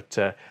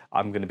 But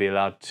I'm going to be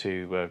allowed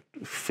to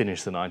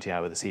finish the 90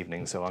 hour this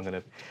evening. So I'm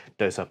going to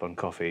dose up on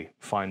coffee,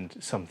 find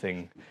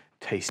something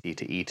tasty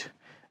to eat,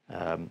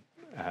 and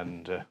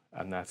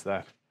that's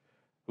that. Are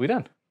we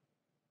done?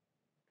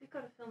 We've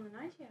got to film the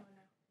 90 hour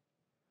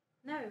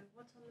now. No,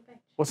 what's on the bench?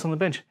 What's on the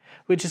bench?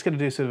 We're just going to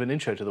do sort of an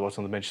intro to the What's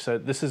on the Bench. So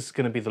this is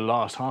going to be the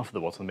last half of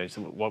the What's on the Bench,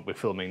 so what we're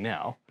filming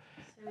now.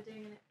 So we're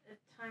doing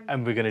a time.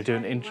 And we're going to do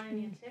an intro.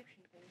 intro.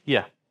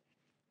 Yeah.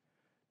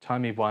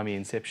 Timey-wimey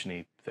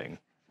inception-y thing.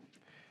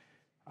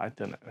 I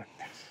don't know.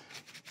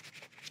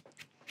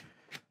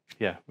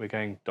 Yeah, we're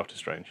going Doctor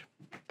Strange.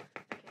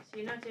 Okay, so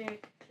you're not doing a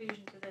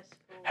conclusion to this.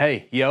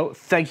 Hey, yo,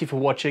 thank you for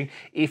watching.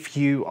 If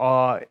you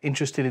are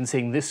interested in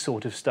seeing this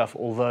sort of stuff,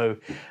 although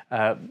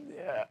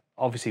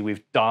obviously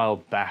we've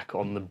dialed back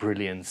on the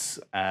brilliance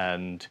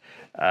and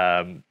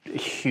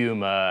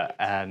humour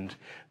and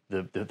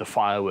the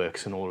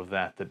fireworks and all of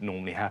that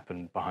normally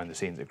happen behind the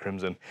scenes at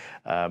Crimson,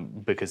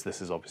 because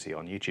this is obviously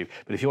on YouTube.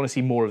 But if you want to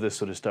see more of this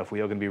sort of stuff,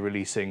 we are going to be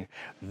releasing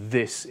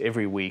this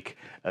every week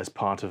as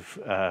part of,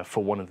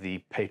 for one of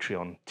the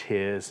Patreon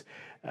tiers.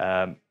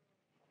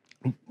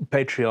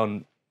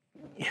 Patreon,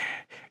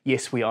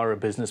 yes, we are a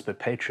business, but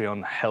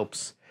Patreon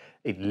helps.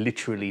 It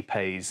literally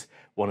pays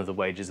one of the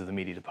wages of the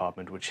media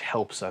department, which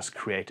helps us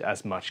create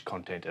as much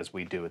content as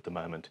we do at the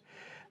moment.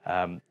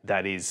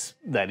 That is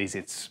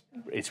its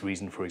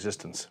reason for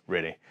existence,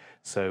 really.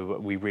 So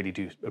we really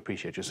do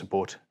appreciate your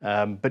support.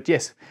 But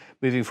yes,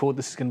 moving forward,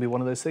 this is going to be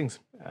one of those things.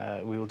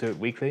 We will do it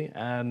weekly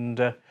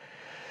and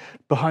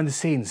behind the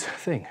scenes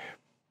thing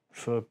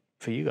for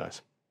you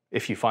guys,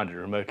 if you find it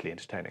remotely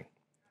entertaining.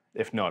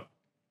 If not,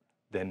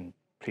 then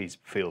please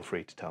feel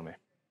free to tell me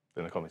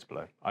in the comments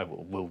below. I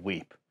will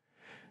weep.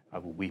 I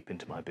will weep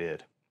into my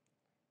beard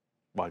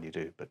while you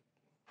do, but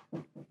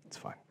it's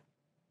fine.